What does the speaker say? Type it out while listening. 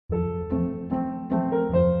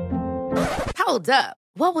Hold up.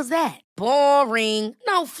 What was that? Boring.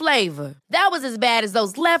 No flavor. That was as bad as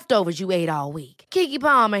those leftovers you ate all week. Keke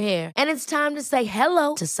Palmer here. And it's time to say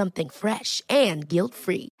hello to something fresh and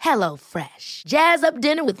guilt-free. Hello Fresh. Jazz up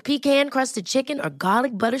dinner with pecan-crusted chicken or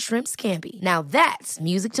garlic butter shrimp scampi. Now that's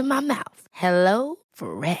music to my mouth. Hello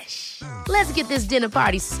Fresh. Let's get this dinner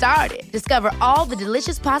party started. Discover all the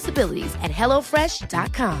delicious possibilities at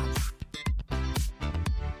hellofresh.com.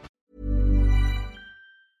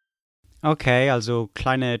 Okay, also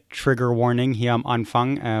kleine Trigger Warning hier am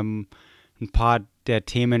Anfang. Ein paar der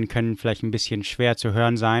Themen können vielleicht ein bisschen schwer zu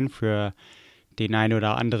hören sein für den einen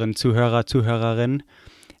oder anderen Zuhörer, Zuhörerin.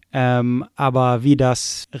 Aber wie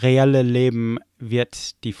das reelle Leben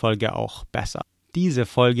wird die Folge auch besser. Diese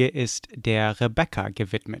Folge ist der Rebecca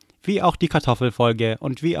gewidmet, wie auch die Kartoffelfolge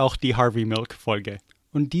und wie auch die Harvey Milk Folge.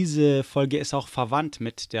 Und diese Folge ist auch verwandt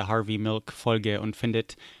mit der Harvey Milk Folge und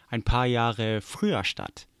findet ein paar Jahre früher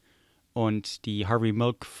statt. Und die Harvey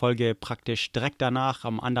Milk Folge praktisch direkt danach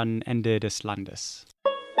am anderen Ende des Landes.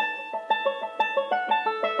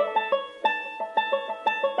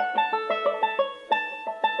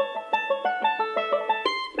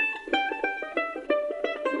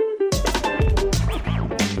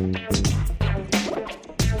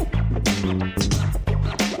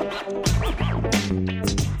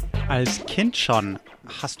 Als Kind schon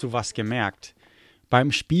hast du was gemerkt.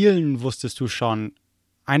 Beim Spielen wusstest du schon,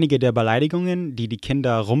 einige der Beleidigungen, die die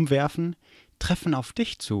Kinder rumwerfen, treffen auf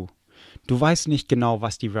dich zu. Du weißt nicht genau,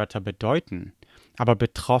 was die Wörter bedeuten, aber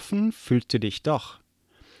betroffen fühlst du dich doch.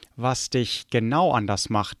 Was dich genau anders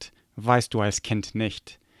macht, weißt du als Kind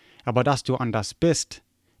nicht. Aber dass du anders bist,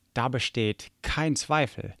 da besteht kein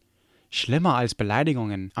Zweifel. Schlimmer als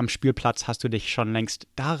Beleidigungen am Spielplatz hast du dich schon längst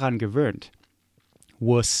daran gewöhnt.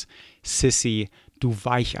 Wuss, Sissy, du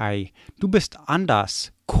Weichei, du bist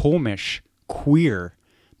anders, komisch, queer.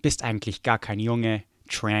 Bist eigentlich gar kein Junge,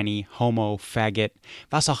 Tranny, Homo, Faggot,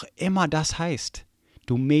 was auch immer das heißt.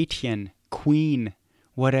 Du Mädchen, Queen,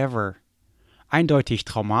 whatever. Eindeutig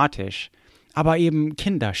traumatisch, aber eben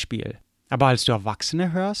Kinderspiel. Aber als du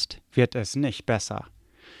Erwachsene hörst, wird es nicht besser.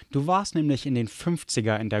 Du warst nämlich in den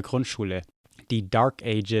 50er in der Grundschule. Die Dark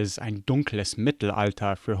Ages, ein dunkles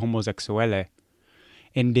Mittelalter für Homosexuelle.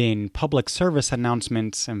 In den Public Service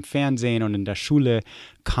Announcements im Fernsehen und in der Schule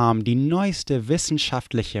kam die neueste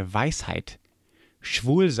wissenschaftliche Weisheit.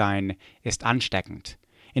 Schwulsein ist ansteckend.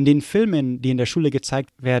 In den Filmen, die in der Schule gezeigt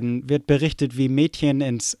werden, wird berichtet, wie Mädchen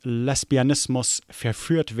ins Lesbianismus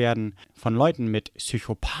verführt werden von Leuten mit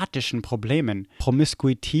psychopathischen Problemen,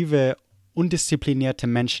 promiskuitive, undisziplinierte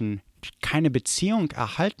Menschen, die keine Beziehung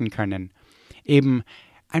erhalten können, eben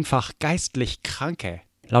einfach geistlich Kranke.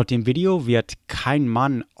 Laut dem Video wird kein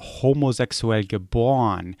Mann homosexuell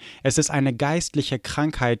geboren. Es ist eine geistliche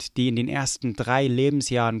Krankheit, die in den ersten 3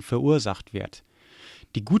 Lebensjahren verursacht wird.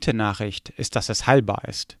 Die gute Nachricht ist, dass es heilbar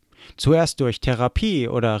ist. Zuerst durch Therapie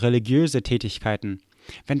oder religiöse Tätigkeiten.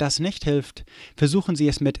 Wenn das nicht hilft, versuchen Sie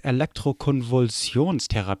es mit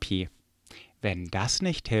Elektrokonvulsionstherapie. Wenn das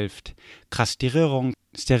nicht hilft, Kastrierung,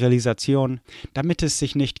 Sterilisation, damit es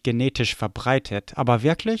sich nicht genetisch verbreitet. Aber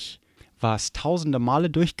wirklich? Was tausende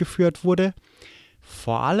Male durchgeführt wurde,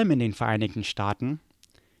 vor allem in den Vereinigten Staaten,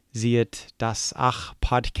 sieht das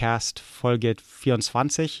Ach-Podcast Folge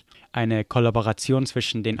 24, eine Kollaboration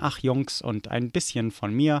zwischen den Ach-Jungs und ein bisschen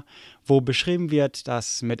von mir, wo beschrieben wird,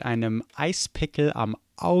 dass mit einem Eispickel am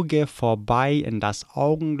Auge vorbei in das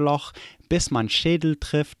Augenloch, bis man Schädel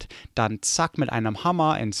trifft, dann zack mit einem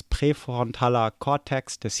Hammer ins präfrontaler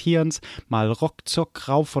Kortex des Hirns, mal ruckzuck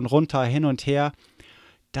rauf und runter, hin und her.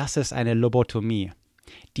 Das ist eine Lobotomie,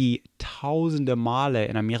 die tausende Male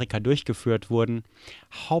in Amerika durchgeführt wurden,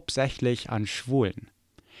 hauptsächlich an Schwulen.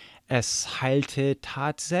 Es heilte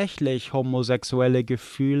tatsächlich homosexuelle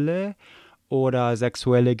Gefühle oder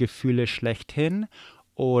sexuelle Gefühle schlechthin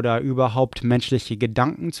oder überhaupt menschliche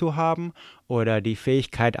Gedanken zu haben oder die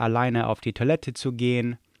Fähigkeit, alleine auf die Toilette zu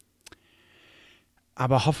gehen.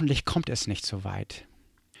 Aber hoffentlich kommt es nicht so weit.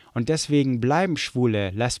 Und deswegen bleiben Schwule,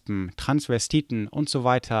 Lesben, Transvestiten und so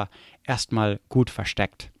weiter erstmal gut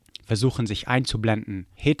versteckt. Versuchen sich einzublenden,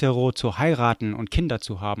 hetero zu heiraten und Kinder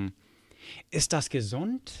zu haben. Ist das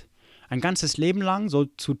gesund? Ein ganzes Leben lang so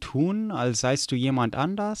zu tun, als seist du jemand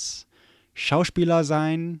anders? Schauspieler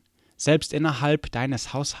sein, selbst innerhalb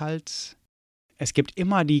deines Haushalts? Es gibt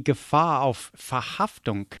immer die Gefahr auf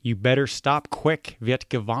Verhaftung. You better stop quick, wird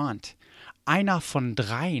gewarnt. Einer von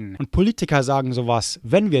 3. Und Politiker sagen sowas,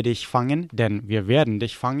 wenn wir dich fangen, denn wir werden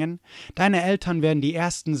dich fangen, deine Eltern werden die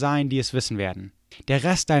Ersten sein, die es wissen werden. Der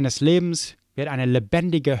Rest deines Lebens wird eine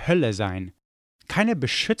lebendige Hölle sein. Keine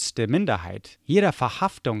beschützte Minderheit. Jede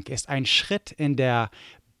Verhaftung ist ein Schritt in der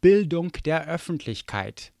Bildung der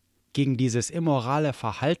Öffentlichkeit gegen dieses immorale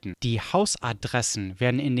Verhalten. Die Hausadressen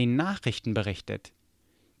werden in den Nachrichten berichtet.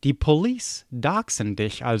 Die Police doxen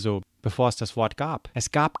dich, also bevor es das Wort gab.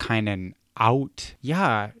 Es gab keinen Out.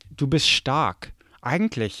 Ja, du bist stark.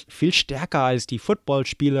 Eigentlich viel stärker als die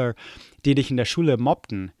Footballspieler, die dich in der Schule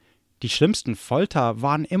mobbten. Die schlimmsten Folter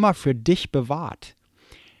waren immer für dich bewahrt.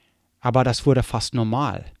 Aber das wurde fast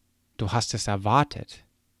normal. Du hast es erwartet.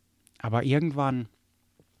 Aber irgendwann,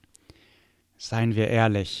 seien wir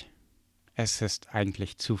ehrlich, es ist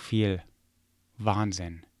eigentlich zu viel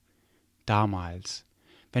Wahnsinn. Damals,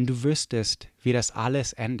 wenn du wüsstest, wie das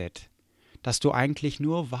alles endet, dass du eigentlich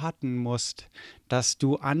nur warten musst, dass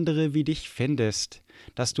du andere wie dich findest,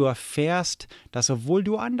 dass du erfährst, dass obwohl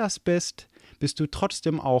du anders bist, bist du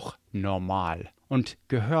trotzdem auch normal und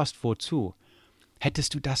gehörst wozu.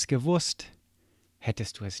 Hättest du das gewusst,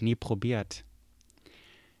 hättest du es nie probiert.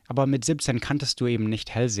 Aber mit 17 kanntest du eben nicht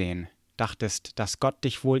hell sehen, dachtest, dass Gott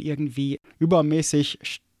dich wohl irgendwie übermäßig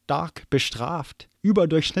stark bestraft,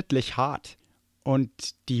 überdurchschnittlich hart. Und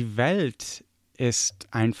die Welt ist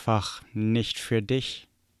einfach nicht für dich.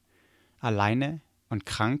 Alleine und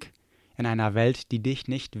krank in einer Welt, die dich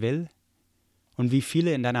nicht will? Und wie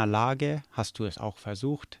viele in deiner Lage hast du es auch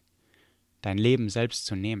versucht, dein Leben selbst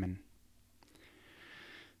zu nehmen?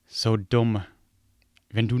 So dumm,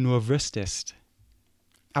 wenn du nur wüsstest.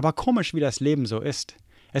 Aber komisch, wie das Leben so ist.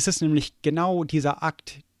 Es ist nämlich genau dieser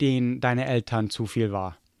Akt, den deine Eltern zu viel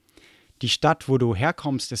war. Die Stadt, wo du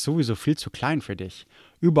herkommst, ist sowieso viel zu klein für dich.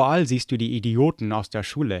 Überall siehst du die Idioten aus der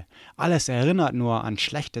Schule. Alles erinnert nur an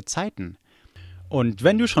schlechte Zeiten. Und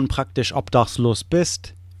wenn du schon praktisch obdachlos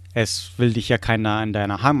bist, es will dich ja keiner in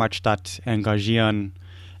deiner Heimatstadt engagieren,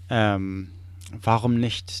 warum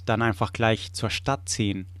nicht dann einfach gleich zur Stadt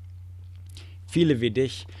ziehen? Viele wie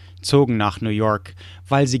dich zogen nach New York,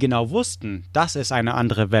 weil sie genau wussten, dass es eine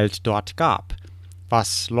andere Welt dort gab.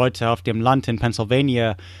 Was Leute auf dem Land in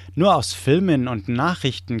Pennsylvania nur aus Filmen und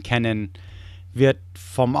Nachrichten kennen, wird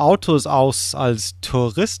vom Autos aus als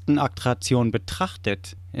Touristenattraktion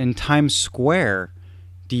betrachtet. In Times Square,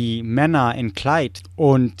 die Männer in Kleid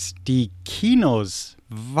und die Kinos.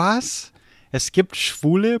 Was? Es gibt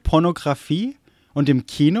schwule Pornografie? Und im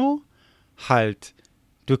Kino? Halt,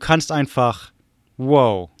 du kannst einfach,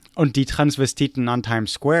 wow. Und die Transvestiten an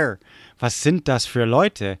Times Square, was sind das für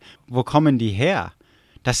Leute? Wo kommen die her?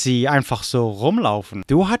 Dass sie einfach so rumlaufen.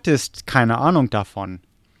 Du hattest keine Ahnung davon.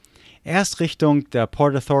 Erst Richtung der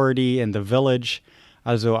Port Authority in the Village,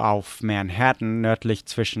 also auf Manhattan, nördlich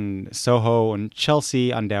zwischen Soho und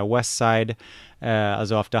Chelsea an der West Side,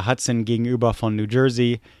 also auf der Hudson gegenüber von New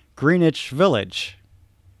Jersey, Greenwich Village.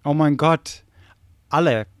 Oh mein Gott,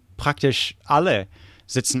 praktisch alle,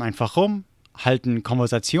 sitzen einfach rum, halten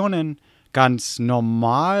Konversationen, ganz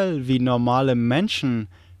normal wie normale Menschen,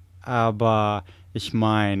 aber ich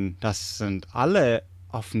meine, das sind alle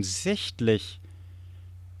offensichtlich.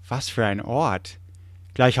 Was für ein Ort.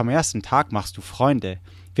 Gleich am ersten Tag machst du Freunde,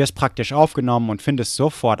 wirst praktisch aufgenommen und findest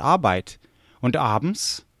sofort Arbeit. Und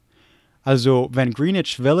abends? Also, wenn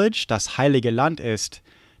Greenwich Village das heilige Land ist,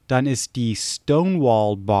 dann ist die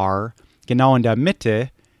Stonewall Bar genau in der Mitte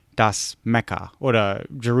das Mekka oder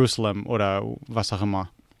Jerusalem oder was auch immer.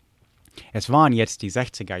 Es waren jetzt die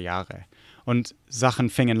 60er Jahre und Sachen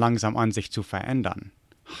fingen langsam an, sich zu verändern.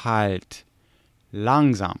 Halt,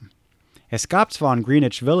 langsam. Es gab zwar in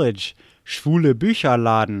Greenwich Village schwule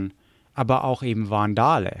Bücherladen, aber auch eben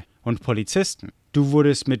Vandale und Polizisten. Du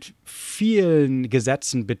wurdest mit vielen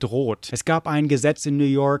Gesetzen bedroht. Es gab ein Gesetz in New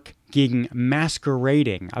York gegen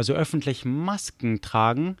Masquerading, also öffentlich Masken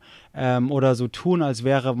tragen oder so tun, als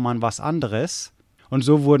wäre man was anderes. Und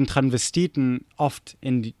so wurden Transvestiten oft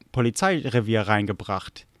in die Polizeirevier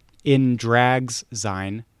reingebracht. In Drags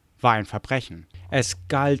sein war ein Verbrechen. Es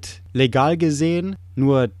galt legal gesehen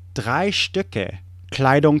nur 3 Stücke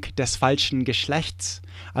Kleidung des falschen Geschlechts.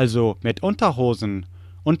 Also mit Unterhosen,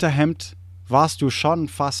 Unterhemd warst du schon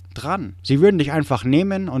fast dran. Sie würden dich einfach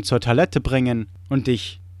nehmen und zur Toilette bringen und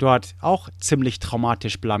dich dort auch ziemlich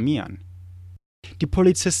traumatisch blamieren. Die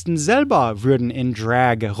Polizisten selber würden in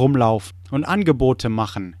Drag rumlaufen und Angebote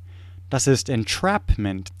machen. Das ist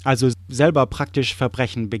Entrapment, also selber praktisch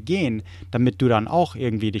Verbrechen begehen, damit du dann auch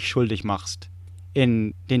irgendwie dich schuldig machst.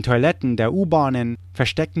 In den Toiletten der U-Bahnen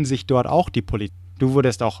versteckten sich dort auch die Polizisten. Du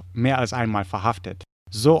wurdest auch mehr als einmal verhaftet.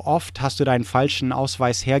 So oft hast du deinen falschen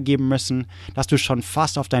Ausweis hergeben müssen, dass du schon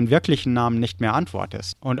fast auf deinen wirklichen Namen nicht mehr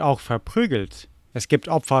antwortest. Und auch verprügelt. Es gibt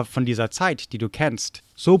Opfer von dieser Zeit, die du kennst.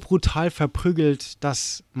 So brutal verprügelt,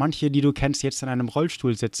 dass manche, die du kennst, jetzt in einem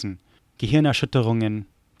Rollstuhl sitzen. Gehirnerschütterungen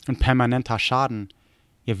und permanenter Schaden.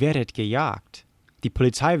 Ihr werdet gejagt. Die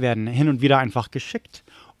Polizei werden hin und wieder einfach geschickt,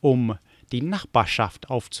 um die Nachbarschaft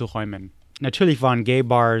aufzuräumen. Natürlich waren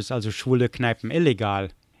Gay-Bars, also schwule Kneipen, illegal,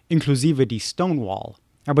 inklusive die Stonewall.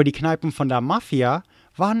 Aber die Kneipen von der Mafia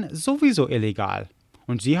waren sowieso illegal.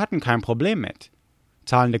 Und sie hatten kein Problem mit.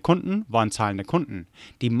 Zahlende Kunden waren zahlende Kunden.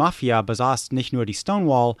 Die Mafia besaß nicht nur die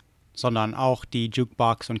Stonewall, sondern auch die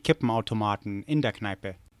Jukebox und Kippenautomaten in der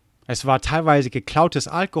Kneipe. Es war teilweise geklautes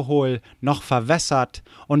Alkohol, noch verwässert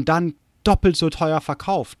und dann doppelt so teuer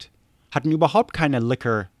verkauft. Hatten überhaupt keine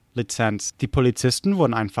Liquor-Lizenz. Die Polizisten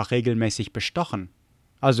wurden einfach regelmäßig bestochen.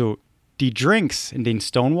 Also, die Drinks in den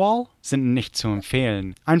Stonewall sind nicht zu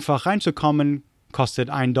empfehlen. Einfach reinzukommen kostet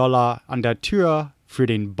 $1 an der Tür für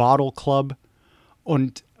den Bottle Club.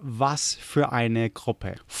 Und was für eine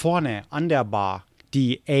Gruppe. Vorne an der Bar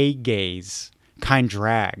die A-Gays. Kein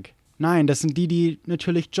Drag. Nein, das sind die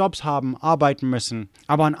natürlich Jobs haben, arbeiten müssen.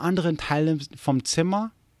 Aber an anderen Teilen vom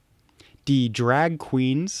Zimmer, die Drag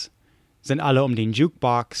Queens sind alle um den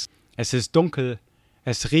Jukebox. Es ist dunkel,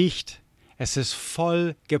 es riecht, es ist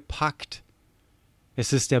voll gepackt.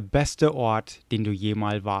 Es ist der beste Ort, den du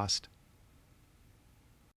jemals warst.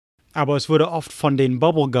 Aber es wurde oft von den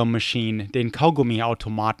Bubblegum Machine, den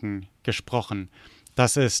Kaugummiautomaten, gesprochen.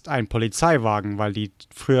 Das ist ein Polizeiwagen, weil die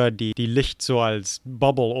früher die Licht so als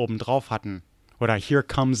Bubble oben drauf hatten. Oder Here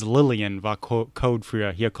Comes Lillian war Code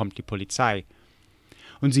für Hier kommt die Polizei.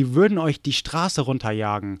 Und sie würden euch die Straße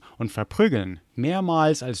runterjagen und verprügeln.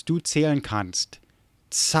 Mehrmals als du zählen kannst.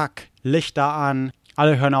 Zack, Lichter an,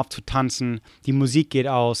 alle hören auf zu tanzen, die Musik geht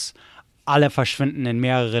aus, alle verschwinden in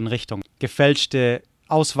mehreren Richtungen. Gefälschte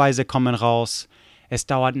Ausweise kommen raus. Es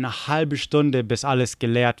dauert eine halbe Stunde, bis alles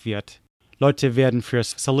geleert wird. Leute werden für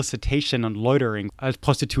Solicitation und Loitering als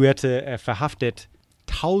Prostituierte verhaftet.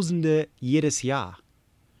 Tausende jedes Jahr.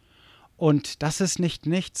 Und das ist nicht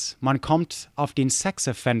nichts. Man kommt auf den Sex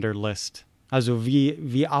Offender List. Also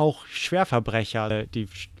wie auch Schwerverbrecher, die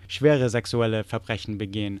schwere sexuelle Verbrechen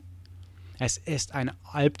begehen. Es ist ein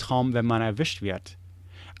Albtraum, wenn man erwischt wird.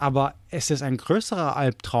 Aber es ist ein größerer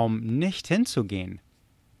Albtraum, nicht hinzugehen.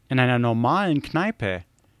 In einer normalen Kneipe.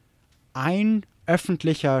 Ein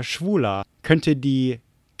öffentlicher Schwuler könnte die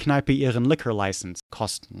Kneipe ihren Liquor-License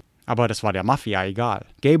kosten. Aber das war der Mafia egal.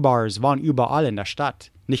 Gay-Bars waren überall in der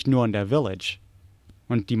Stadt, nicht nur in der Village.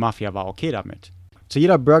 Und die Mafia war okay damit. Zu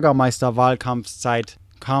jeder Bürgermeister-Wahlkampfzeit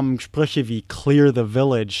kamen Sprüche wie Clear the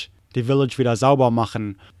Village, die Village wieder sauber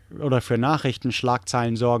machen oder für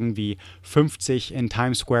Nachrichtenschlagzeilen sorgen wie 50 in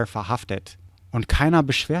Times Square verhaftet. Und keiner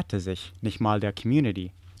beschwerte sich, nicht mal der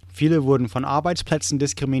Community. Viele wurden von Arbeitsplätzen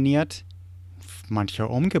diskriminiert, manche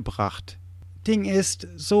umgebracht. Ding ist,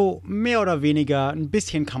 so mehr oder weniger ein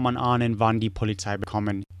bisschen kann man ahnen, wann die Polizei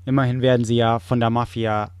bekommen. Immerhin werden sie ja von der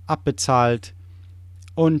Mafia abbezahlt.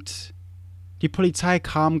 Und die Polizei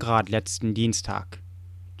kam gerade letzten Dienstag.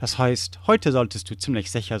 Das heißt, heute solltest du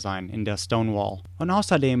ziemlich sicher sein in der Stonewall. Und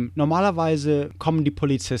außerdem, normalerweise kommen die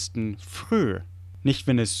Polizisten früh. Nicht,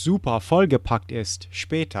 wenn es super vollgepackt ist,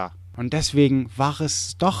 später. Und deswegen war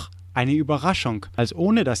es doch eine Überraschung, als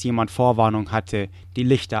ohne dass jemand Vorwarnung hatte, die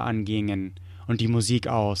Lichter angingen und die Musik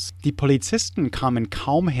aus. Die Polizisten kamen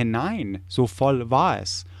kaum hinein, so voll war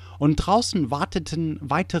es. Und draußen warteten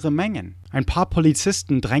weitere Mengen. Ein paar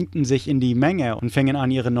Polizisten drängten sich in die Menge und fingen an,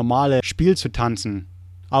 ihre normale Spiel zu tanzen.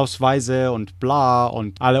 Ausweise und bla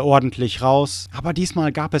und alle ordentlich raus. Aber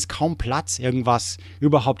diesmal gab es kaum Platz, irgendwas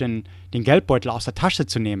überhaupt in den Geldbeutel aus der Tasche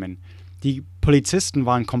zu nehmen. Die Polizisten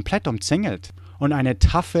waren komplett umzingelt. Und eine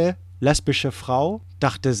taffe, lesbische Frau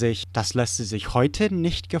dachte sich, das lässt sie sich heute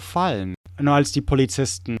nicht gefallen. Nur als die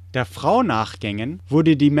Polizisten der Frau nachgingen,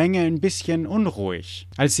 wurde die Menge ein bisschen unruhig.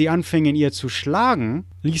 Als sie anfingen, ihr zu schlagen,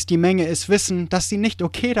 ließ die Menge es wissen, dass sie nicht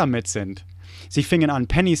okay damit sind. Sie fingen an,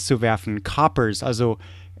 Pennies zu werfen, Coppers, also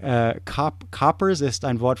Coppers ist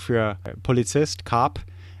ein Wort für Polizist, Cop,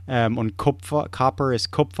 und Kupfer, Copper ist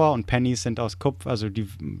Kupfer und Pennies sind aus Kupfer, also die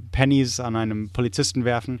Pennies an einem Polizisten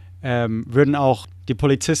werfen, würden auch die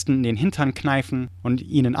Polizisten in den Hintern kneifen und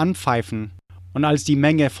ihnen anpfeifen. Und als die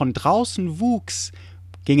Menge von draußen wuchs,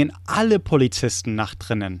 gingen alle Polizisten nach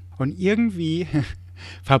drinnen. Und irgendwie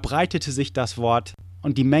verbreitete sich das Wort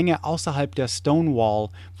und die Menge außerhalb der Stonewall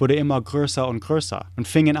wurde immer größer und größer und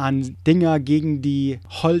fingen an, Dinger gegen die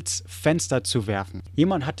Holzfenster zu werfen.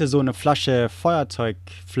 Jemand hatte so eine Flasche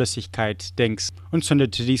Feuerzeugflüssigkeit-Dings und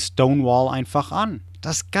zündete die Stonewall einfach an.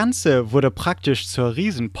 Das Ganze wurde praktisch zur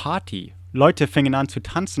Riesenparty. Leute fingen an zu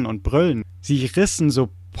tanzen und brüllen. Sie rissen so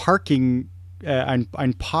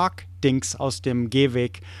ein Parkdings aus dem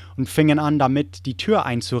Gehweg und fingen an, damit die Tür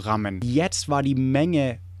einzurammen. Jetzt war die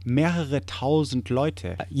Menge mehrere tausend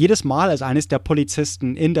Leute. Jedes Mal, als eines der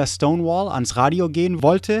Polizisten in der Stonewall ans Radio gehen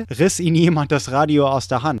wollte, riss ihnen jemand das Radio aus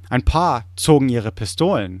der Hand. Ein paar zogen ihre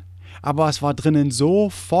Pistolen. Aber es war drinnen so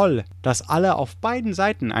voll, dass alle auf beiden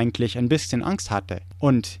Seiten eigentlich ein bisschen Angst hatten.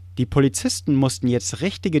 Und die Polizisten mussten jetzt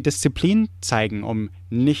richtige Disziplin zeigen, um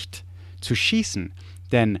nicht zu schießen.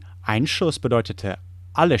 Denn ein Schuss bedeutete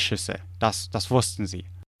alle Schüsse. Das wussten sie.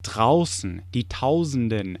 Draußen, die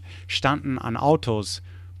Tausenden standen an Autos,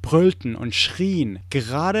 brüllten und schrien.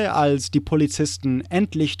 Gerade als die Polizisten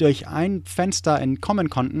endlich durch ein Fenster entkommen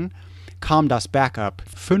konnten, kam das Backup.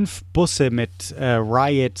 5 Busse mit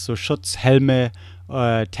Riot, so Schutzhelme,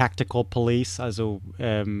 Tactical Police, also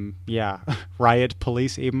Riot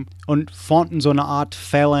Police eben, und formten so eine Art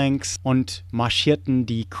Phalanx und marschierten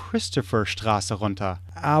die Christopher-Straße runter.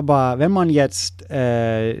 Aber wenn man jetzt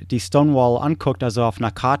die Stonewall anguckt, also auf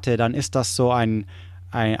einer Karte, dann ist das so ein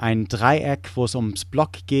Dreieck, wo es ums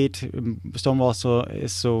Block geht. Stonewall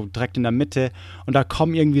ist so direkt in der Mitte und da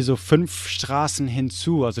kommen irgendwie so 5 Straßen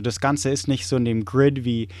hinzu. Also das Ganze ist nicht so in dem Grid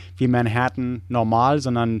wie Manhattan normal,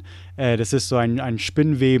 sondern das ist so ein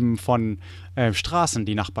Spinnweben von Straßen,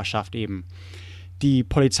 die Nachbarschaft eben. Die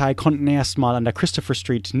Polizei konnten erstmal an der Christopher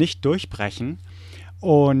Street nicht durchbrechen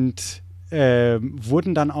und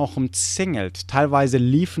wurden dann auch umzingelt. Teilweise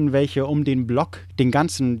liefen welche um den Block, die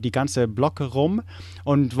ganze Block rum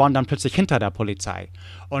und waren dann plötzlich hinter der Polizei.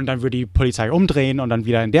 Und dann würde die Polizei umdrehen und dann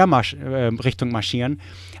wieder in der Richtung marschieren.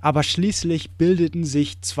 Aber schließlich bildeten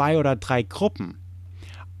sich 2 oder 3 Gruppen,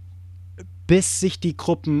 bis sich die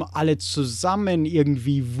Gruppen alle zusammen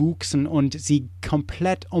irgendwie wuchsen und sie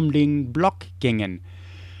komplett um den Block gingen.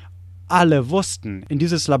 Alle wussten, in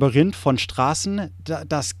dieses Labyrinth von Straßen,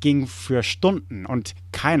 das ging für Stunden und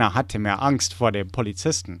keiner hatte mehr Angst vor den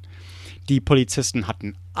Polizisten. Die Polizisten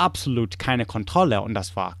hatten absolut keine Kontrolle und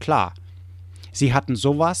das war klar. Sie hatten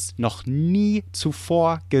sowas noch nie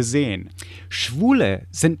zuvor gesehen. Schwule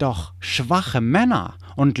sind doch schwache Männer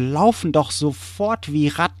und laufen doch sofort wie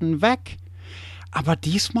Ratten weg. Aber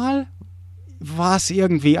diesmal war es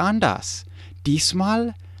irgendwie anders.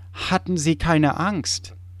 Diesmal hatten sie keine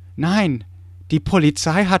Angst. Nein, die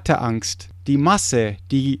Polizei hatte Angst. Die Masse,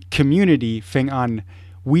 die Community fing an,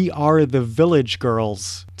 We Are the Village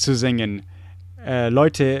Girls zu singen.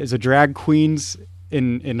 Leute, so Drag Queens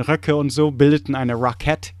in Röcke und so, bildeten eine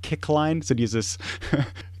Rockette-Kickline, so dieses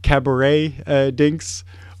Cabaret-Dings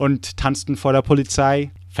und tanzten vor der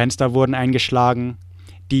Polizei. Fenster wurden eingeschlagen.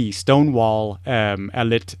 Die Stonewall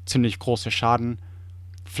erlitt ziemlich große Schaden.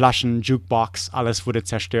 Flaschen, Jukebox, alles wurde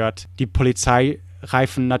zerstört. Die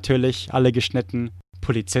Polizeireifen natürlich, alle geschnitten.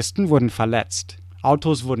 Polizisten wurden verletzt.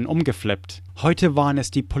 Autos wurden umgeflippt. Heute waren es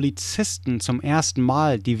die Polizisten zum ersten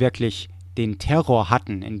Mal, die wirklich den Terror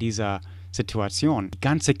hatten in dieser Situation. Die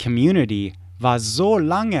ganze Community war so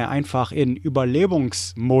lange einfach in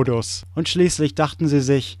Überlebensmodus. Und schließlich dachten sie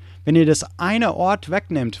sich, wenn ihr das eine Ort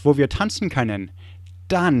wegnimmt, wo wir tanzen können,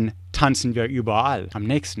 dann tanzen wir überall. Am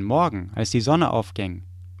nächsten Morgen, als die Sonne aufging,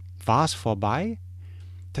 war es vorbei?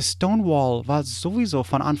 Das Stonewall war sowieso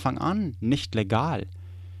von Anfang an nicht legal.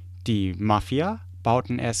 Die Mafia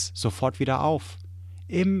bauten es sofort wieder auf.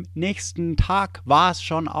 Im nächsten Tag war es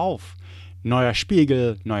schon auf. Neuer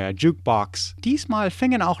Spiegel, neuer Jukebox. Diesmal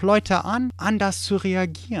fingen auch Leute an, anders zu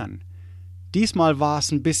reagieren. Diesmal war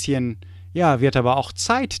es ein bisschen, wird aber auch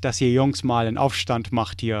Zeit, dass ihr Jungs mal einen Aufstand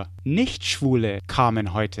macht hier. Nicht-Schwule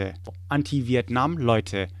kamen heute.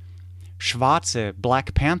 Anti-Vietnam-Leute. Schwarze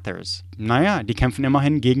Black Panthers. Die kämpfen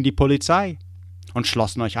immerhin gegen die Polizei. Und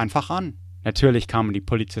schlossen euch einfach an. Natürlich kamen die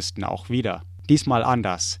Polizisten auch wieder. Diesmal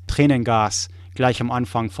anders. Tränengas gleich am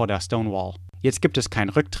Anfang vor der Stonewall. Jetzt gibt es keinen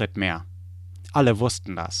Rücktritt mehr. Alle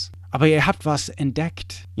wussten das. Aber ihr habt was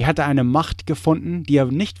entdeckt. Ihr hattet eine Macht gefunden, die ihr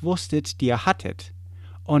nicht wusstet, die ihr hattet.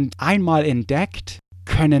 Und einmal entdeckt,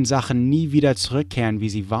 können Sachen nie wieder zurückkehren, wie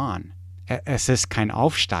sie waren. Es ist kein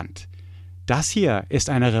Aufstand. Das hier ist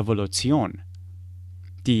eine Revolution.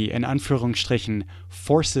 Die, in Anführungsstrichen,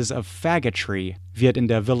 Forces of Faggotry wird in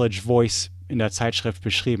der Village Voice in der Zeitschrift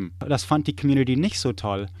beschrieben. Das fand die Community nicht so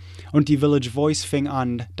toll. Und die Village Voice fing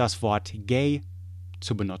an, das Wort gay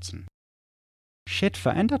zu benutzen. Shit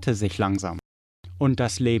veränderte sich langsam. Und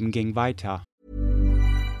das Leben ging weiter.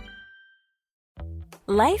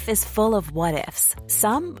 Life is full of what-ifs.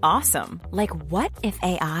 Some awesome. Like what if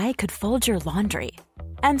AI could fold your laundry?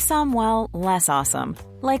 And some, well, less awesome.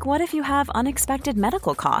 Like what if you have unexpected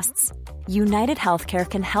medical costs? United Healthcare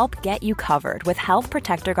can help get you covered with Health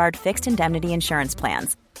Protector Guard fixed indemnity insurance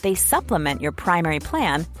plans. They supplement your primary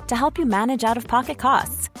plan to help you manage out-of-pocket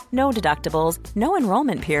costs. No deductibles, no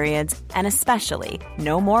enrollment periods, and especially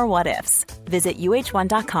no more what-ifs. Visit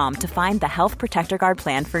uh1.com to find the Health Protector Guard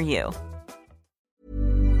plan for you.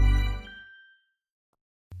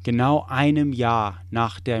 Genau einem Jahr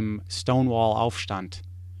nach dem Stonewall-Aufstand,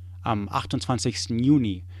 am 28.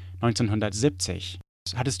 Juni 1970,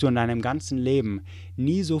 hattest du in deinem ganzen Leben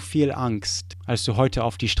nie so viel Angst, als du heute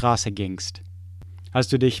auf die Straße gingst. Als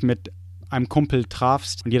du dich mit einem Kumpel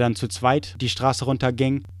trafst und ihr dann zu zweit die Straße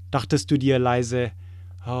runterging, dachtest du dir leise,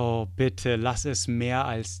 oh bitte, lass es mehr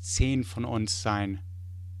als 10 von uns sein.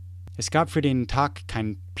 Es gab für den Tag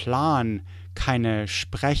keinen Plan, keine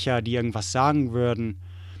Sprecher, die irgendwas sagen würden.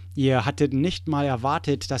 Ihr hattet nicht mal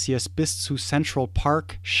erwartet, dass ihr es bis zu Central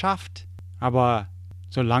Park schafft. Aber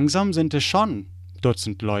so langsam sind es schon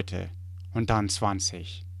Dutzend Leute und dann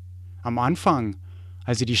 20. Am Anfang,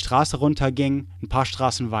 als ihr die Straße runterging, ein paar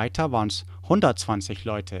Straßen weiter, waren es 120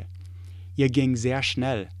 Leute. Ihr ging sehr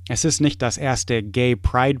schnell. Es ist nicht das erste Gay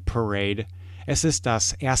Pride Parade, es ist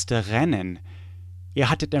das erste Rennen.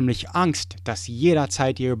 Ihr hattet nämlich Angst, dass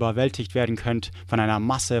jederzeit ihr überwältigt werden könnt von einer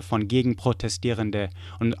Masse von Gegenprotestierenden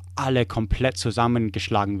und alle komplett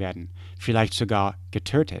zusammengeschlagen werden, vielleicht sogar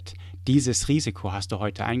getötet. Dieses Risiko hast du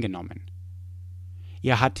heute eingenommen.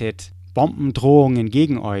 Ihr hattet Bombendrohungen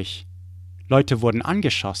gegen euch. Leute wurden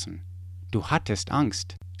angeschossen. Du hattest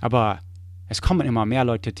Angst. Aber es kommen immer mehr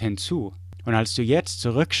Leute hinzu. Und als du jetzt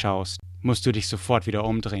zurückschaust, musst du dich sofort wieder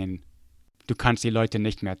umdrehen. Du kannst die Leute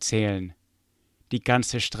nicht mehr zählen. Die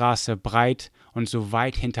ganze Straße breit und so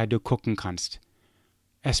weit hinter dir gucken kannst.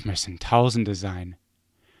 Es müssen Tausende sein.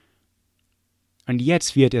 Und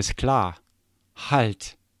jetzt wird es klar.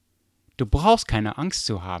 Halt. Du brauchst keine Angst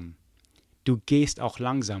zu haben. Du gehst auch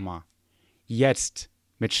langsamer. Jetzt,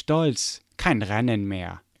 mit Stolz, kein Rennen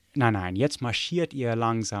mehr. Nein, jetzt marschiert ihr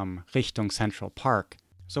langsam Richtung Central Park.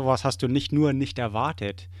 Sowas hast du nicht nur nicht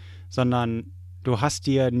erwartet, sondern du hast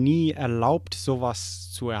dir nie erlaubt,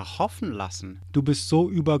 sowas zu erhoffen lassen. Du bist so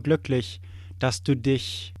überglücklich, dass du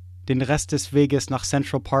dich den Rest des Weges nach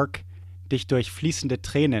Central Park dich durch fließende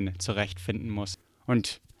Tränen zurechtfinden musst.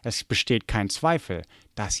 Und es besteht kein Zweifel,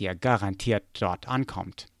 dass ihr garantiert dort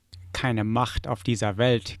ankommt. Keine Macht auf dieser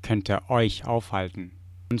Welt könnte euch aufhalten.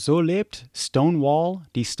 Und so lebt Stonewall,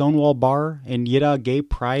 die Stonewall Bar, in jeder Gay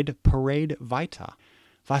Pride Parade weiter.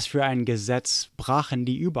 Was für ein Gesetz brachen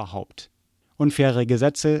die überhaupt? Unfaire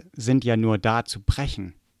Gesetze sind ja nur da zu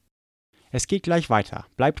brechen. Es geht gleich weiter.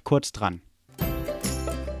 Bleibt kurz dran.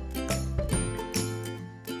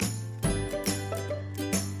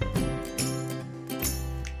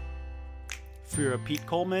 Für Pete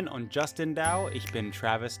Coleman und Justin Dow, ich bin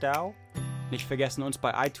Travis Dow. Nicht vergessen, uns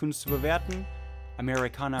bei iTunes zu bewerten.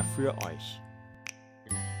 Amerikaner für euch.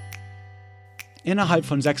 Innerhalb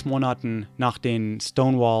von 6 Monaten nach den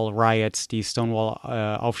Stonewall Riots, die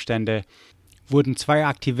Stonewall-Aufstände, wurden 2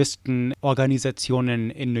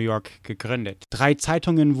 Aktivistenorganisationen in New York gegründet. 3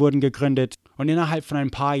 Zeitungen wurden gegründet und innerhalb von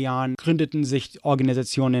ein paar Jahren gründeten sich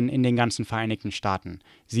Organisationen in den ganzen Vereinigten Staaten.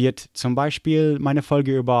 Sieht zum Beispiel meine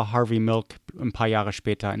Folge über Harvey Milk ein paar Jahre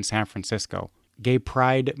später in San Francisco. Gay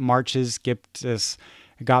Pride Marches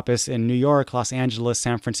gab es in New York, Los Angeles,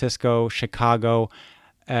 San Francisco, Chicago,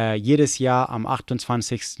 jedes Jahr am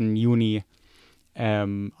 28. Juni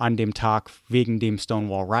an dem Tag wegen dem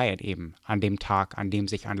Stonewall Riot eben, an dem Tag, an dem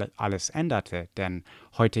sich alles änderte, denn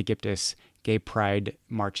heute gibt es Gay Pride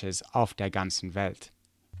Marches auf der ganzen Welt.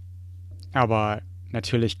 Aber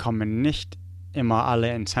natürlich kommen nicht immer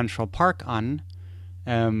alle in Central Park an.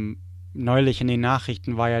 Neulich in den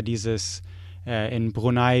Nachrichten war ja dieses, in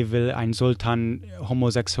Brunei will ein Sultan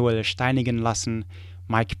Homosexuelle steinigen lassen.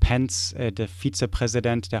 Mike Pence, der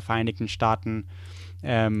Vizepräsident der Vereinigten Staaten,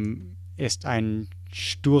 ist ein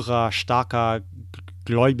sturer, starker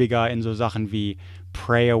Gläubiger in so Sachen wie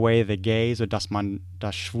Pray Away the Gay, sodass man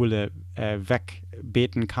das Schwule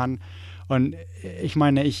wegbeten kann. Und ich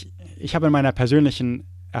meine, ich habe in meiner persönlichen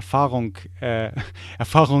Erfahrungen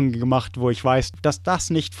gemacht, wo ich weiß, dass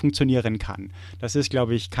das nicht funktionieren kann. Das ist,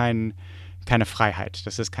 glaube ich, keine Freiheit.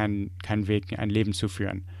 Das ist kein Weg, ein Leben zu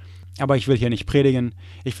führen. Aber ich will hier nicht predigen,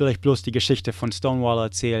 ich will euch bloß die Geschichte von Stonewall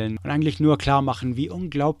erzählen und eigentlich nur klar machen, wie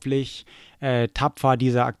unglaublich tapfer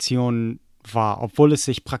diese Aktion war, obwohl es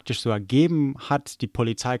sich praktisch so ergeben hat. Die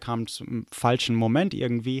Polizei kam zum falschen Moment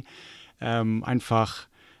irgendwie, dass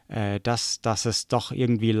es doch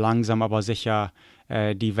irgendwie langsam, aber sicher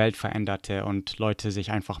die Welt veränderte und Leute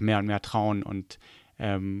sich einfach mehr und mehr trauen und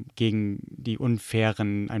gegen die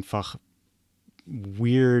unfairen, einfach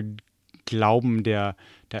weird Glauben der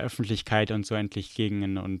Öffentlichkeit und so endlich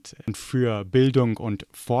gingen und für Bildung und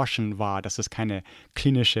Forschen war, dass es keine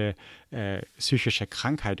klinische psychische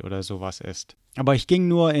Krankheit oder sowas ist. Aber ich ging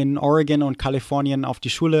nur in Oregon und Kalifornien auf die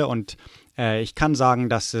Schule und ich kann sagen,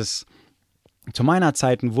 dass es zu meiner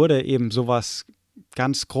Zeit wurde eben sowas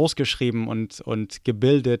ganz groß geschrieben und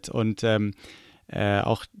gebildet und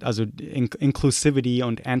auch, also Inclusivity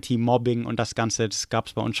und Anti-Mobbing und das Ganze, das gab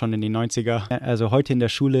es bei uns schon in den 90er. Also heute in der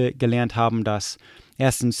Schule gelernt haben, dass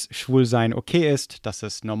erstens Schwulsein okay ist, dass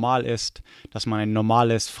es normal ist, dass man ein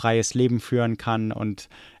normales, freies Leben führen kann und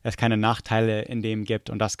es keine Nachteile in dem gibt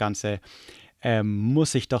und das Ganze,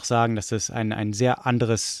 muss ich doch sagen, dass es eine sehr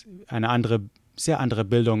andere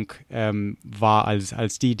Bildung war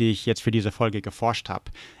als die ich jetzt für diese Folge geforscht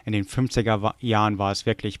habe. In den 50er Jahren war es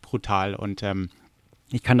wirklich brutal und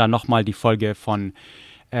ich kann da nochmal die Folge von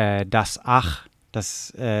Das Ach,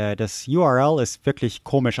 das URL ist wirklich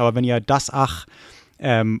komisch, aber wenn ihr Das Ach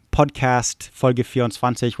Podcast Folge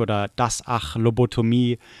 24 oder Das Ach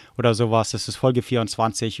Lobotomie oder sowas, das ist Folge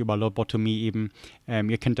 24 über Lobotomie eben,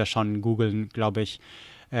 ihr könnt das schon googeln, glaube ich.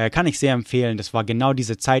 Kann ich sehr empfehlen. Das war genau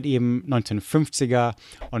diese Zeit eben, 1950er.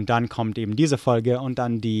 Und dann kommt eben diese Folge und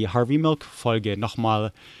dann die Harvey Milk-Folge.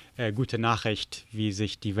 Nochmal gute Nachricht, wie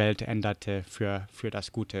sich die Welt änderte für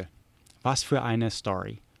das Gute. Was für eine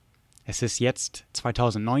Story. Es ist jetzt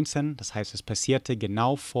 2019, das heißt, es passierte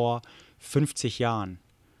genau vor 50 Jahren.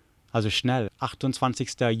 Also schnell,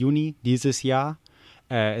 28. Juni dieses Jahr.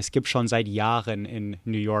 Es gibt schon seit Jahren in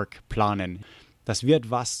New York Planen. Das wird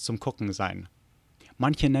was zum Gucken sein.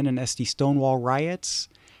 Manche nennen es die Stonewall Riots.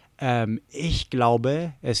 Ich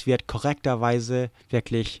glaube, es wird korrekterweise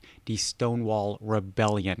wirklich die Stonewall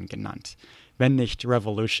Rebellion genannt, wenn nicht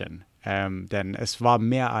Revolution. Denn es war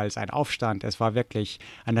mehr als ein Aufstand, es war wirklich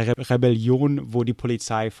eine Rebellion, wo die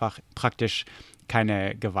Polizei praktisch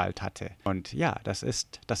keine Gewalt hatte. Und ja, das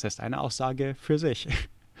ist eine Aussage für sich.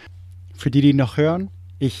 Für die noch hören,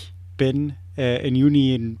 ich bin in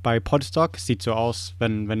Juni bei Podstock. Sieht so aus,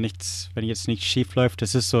 wenn jetzt nichts schief läuft.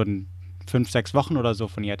 Das ist so in 5-6 Wochen oder so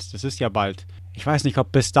von jetzt. Das ist ja bald. Ich weiß nicht,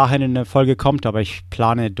 ob bis dahin eine Folge kommt, aber ich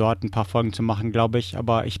plane dort ein paar Folgen zu machen, glaube ich.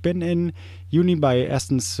 Aber ich bin in Juni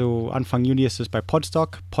Anfang Juni ist es bei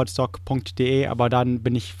Podstock, podstock.de, aber dann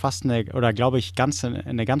bin ich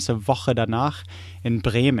eine ganze Woche danach in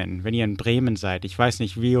Bremen, wenn ihr in Bremen seid. Ich weiß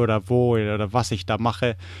nicht wie oder wo oder was ich da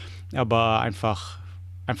mache, aber einfach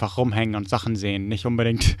rumhängen und Sachen sehen. Nicht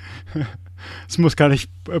unbedingt, es muss gar nicht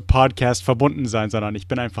Podcast verbunden sein, sondern ich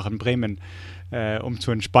bin einfach in Bremen, um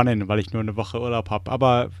zu entspannen, weil ich nur eine Woche Urlaub habe.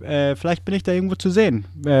 Aber vielleicht bin ich da irgendwo zu sehen.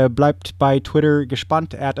 Bleibt bei Twitter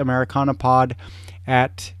gespannt, @AmericanaPod,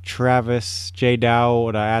 @TravisJDow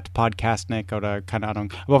oder @PodcastNick oder keine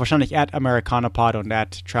Ahnung. Aber wahrscheinlich @AmericanaPod und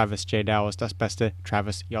 @TravisJDow ist das Beste.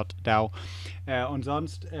 Travis J. Dow. Und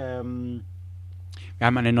sonst, wir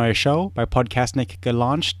haben eine neue Show bei Podcastnick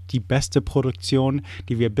gelauncht. Die beste Produktion,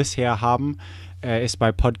 die wir bisher haben, ist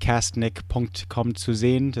bei podcastnick.com zu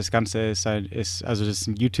sehen. Das Ganze das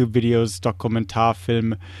sind YouTube-Videos,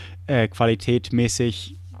 Dokumentarfilm,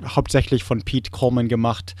 qualitätmäßig, hauptsächlich von Pete Coleman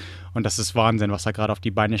gemacht. Und das ist Wahnsinn, was er gerade auf die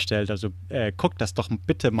Beine stellt. Also guckt das doch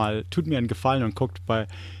bitte mal, tut mir einen Gefallen und guckt bei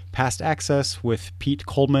Past Access with Pete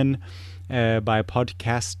Coleman bei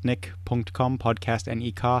podcastnick.com,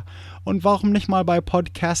 podcastnik, und warum nicht mal bei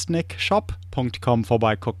podcastnickshop.com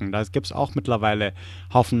vorbeigucken. Da gibt es auch mittlerweile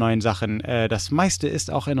Haufen neuen Sachen. Das meiste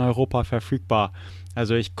ist auch in Europa verfügbar.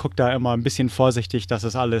 Also ich gucke da immer ein bisschen vorsichtig, dass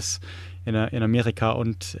es alles in Amerika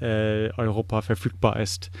und Europa verfügbar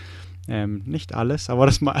ist. Nicht alles, aber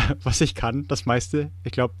das, was ich kann, das meiste.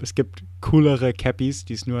 Ich glaube, es gibt coolere Cappies,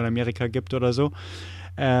 die es nur in Amerika gibt oder so.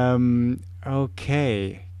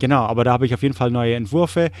 Okay, genau, aber da habe ich auf jeden Fall neue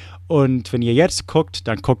Entwürfe. Und wenn ihr jetzt guckt,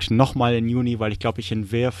 dann guckt nochmal in Juni, weil ich glaube, ich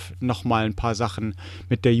entwirf nochmal ein paar Sachen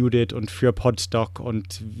mit der Judith und für Podstock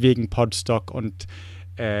und wegen Podstock und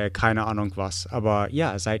keine Ahnung was. Aber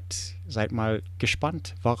ja, seid mal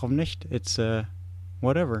gespannt. Warum nicht? It's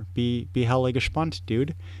whatever. Be hella gespannt,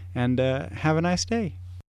 dude. And have a nice day.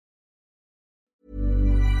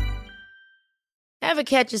 Ever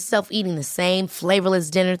catch yourself eating the same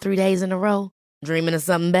flavorless dinner 3 days in a row? Dreaming of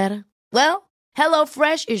something better? Well,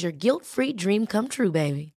 HelloFresh is your guilt-free dream come true,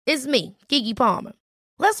 baby. It's me, Keke Palmer.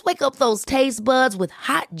 Let's wake up those taste buds with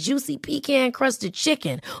hot, juicy pecan-crusted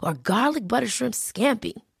chicken or garlic butter shrimp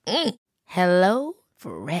scampi. Hello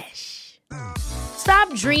Fresh.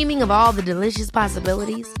 Stop dreaming of all the delicious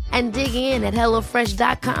possibilities and dig in at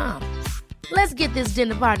HelloFresh.com. Let's get this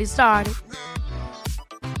dinner party started.